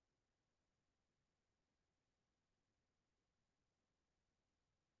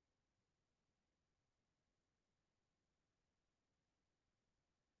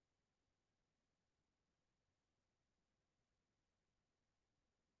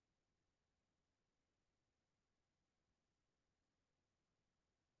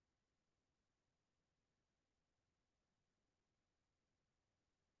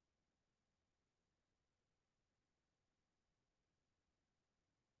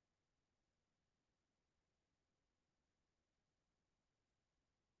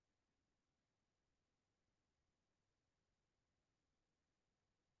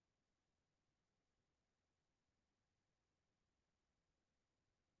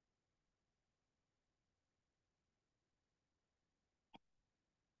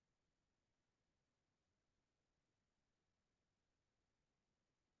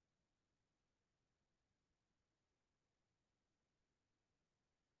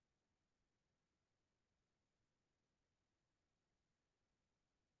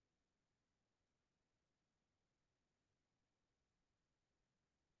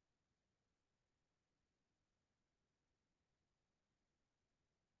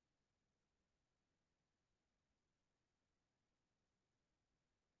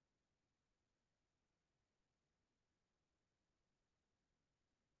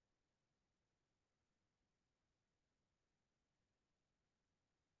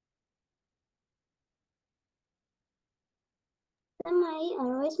 My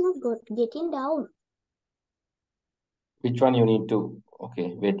arrow is not getting down. Which one you need to?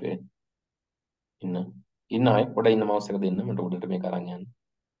 Okay, wait. In the mouse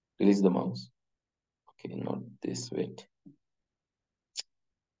release the mouse. Okay, not this. Wait.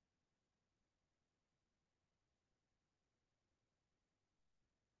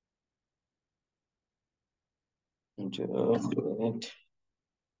 Just wait.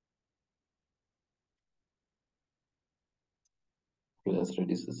 Let's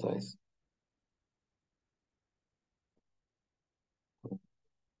reduce the size.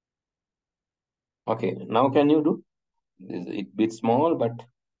 Okay, now can you do? It bit small, but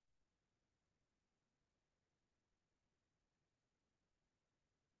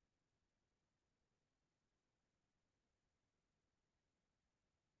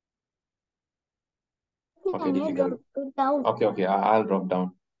okay, difficult. Drop it down. Okay, I'll drop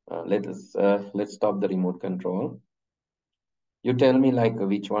down. Let's stop the remote control. You tell me like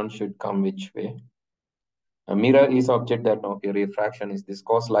which one should come which way. A mirror is object that refraction is this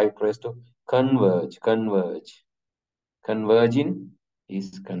cause light rays to converge. Converging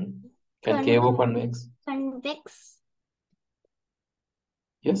is concave or convex? Convex.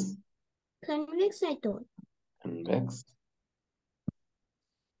 Yes. Convex, I thought. Convex.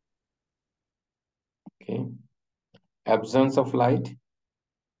 Okay. Absence of light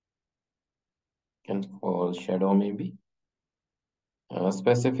can call shadow maybe.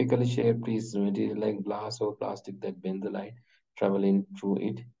 Specifically shaped is material like glass or plastic that bend the light traveling through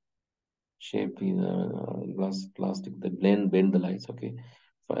it. Shape is glass, plastic that bend the lights. Okay.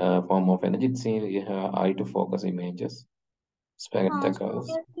 Form of energy. It's eye to focus images. Spectacles.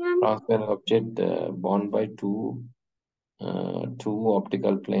 Transparent object bound by two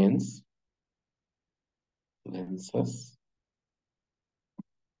optical planes. Lenses.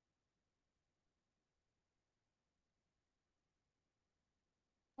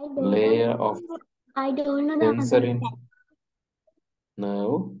 Layer of I don't know the sensory. answer.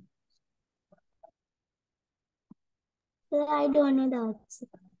 No. Sir, I don't know the answer.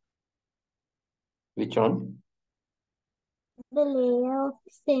 Which one? The layer of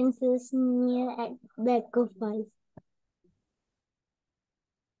sensors near at back of eyes.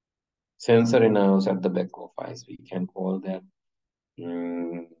 Sensory nerves at the back of eyes. We can call that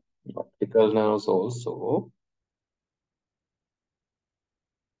optical nerves also.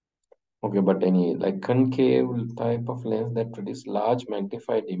 Okay, but any like concave type of lens that produce large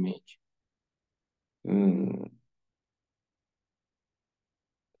magnified image. Can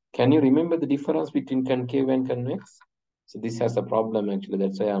you remember the difference between concave and convex? So this has a problem actually.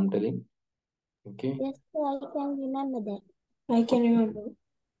 That's why I'm telling. Okay. Yes, sir, I can remember that. I can remember.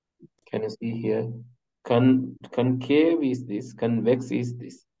 Can you see here? Concave is this, convex is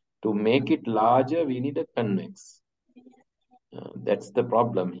this. To make it larger, we need a convex. That's the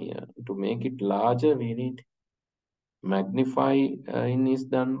problem here. To make it larger, we need magnifying is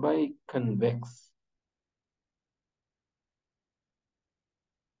done by convex.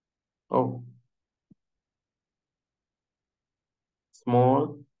 Oh.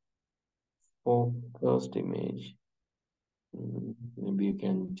 Small focused image. Maybe you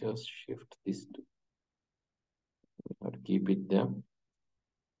can just shift this to or keep it there.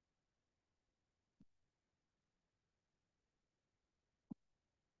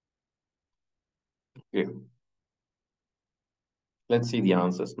 Okay. Let's see the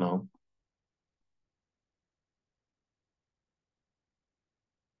answers now.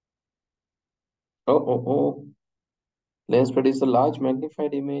 Oh. Lens produce a large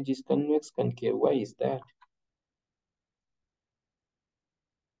magnified image is convex, concave. Why is that?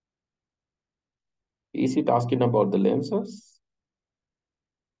 Is it asking about the lenses?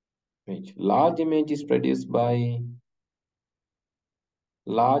 Large image is produced by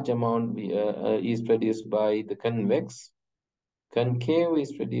large amount is produced by the convex. Concave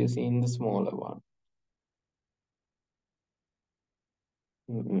is produced in the smaller one.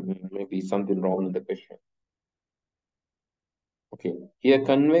 Maybe something wrong in the question. Okay, here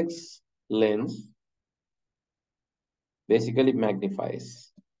convex lens basically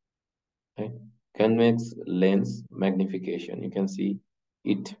magnifies. Okay? Convex lens magnification. You can see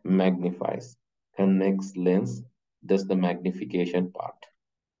it magnifies. Convex lens does the magnification part.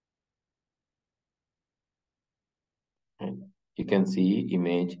 And you can see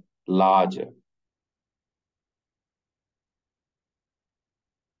image larger.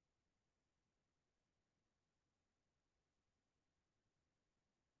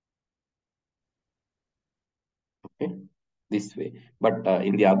 Okay, this way. But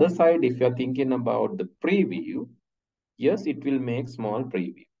in the other side, if you're thinking about the preview, yes, it will make small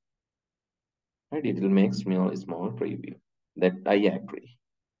preview. Right? It will make small preview. That I agree.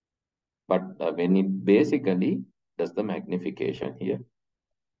 But when it basically does the magnification here,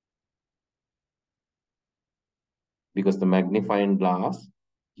 because the magnifying glass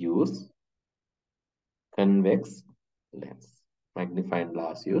use convex lens. Magnifying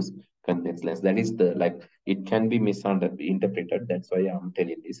glass use convex lens. That is the, like, it can be misinterpreted. That's why I'm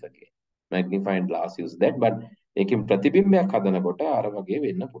telling this again. Magnifying glass use that, but ඒකෙන් ප්‍රතිබිම්බයක් හදනකොට අර වගේ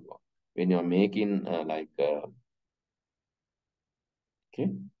වෙන්න පුළුවන්. When you're making okay,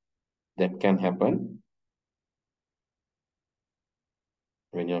 that can happen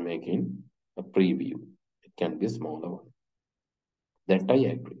when you're making a preview. It can be a smaller one. That I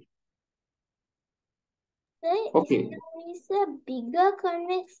agree. Okay. Is there bigger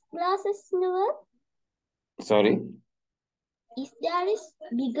convex glasses in the world? Sorry? Is there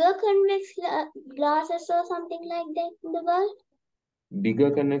bigger convex glasses or something like that in the world?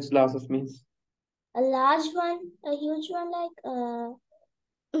 Bigger convex glasses means? A large one, a huge one, like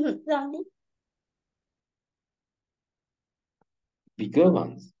something. Bigger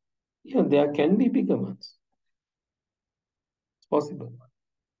ones? Yeah, there can be bigger ones. It's possible.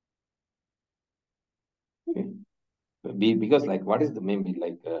 Okay. Because, like, what is the maybe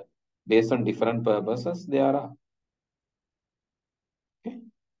like based on different purposes there are. Okay.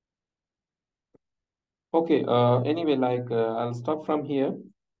 Okay. Anyway, like I'll stop from here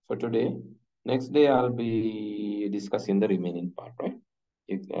for today. Next day I'll be discussing the remaining part, right?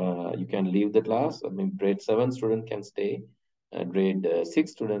 You can leave the class. I mean, grade 7 student can stay. Grade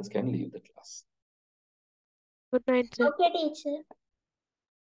 6 students can leave the class. Good night, sir. Okay, teacher.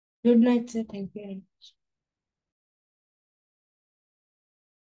 Good night, sir. Thank you very much.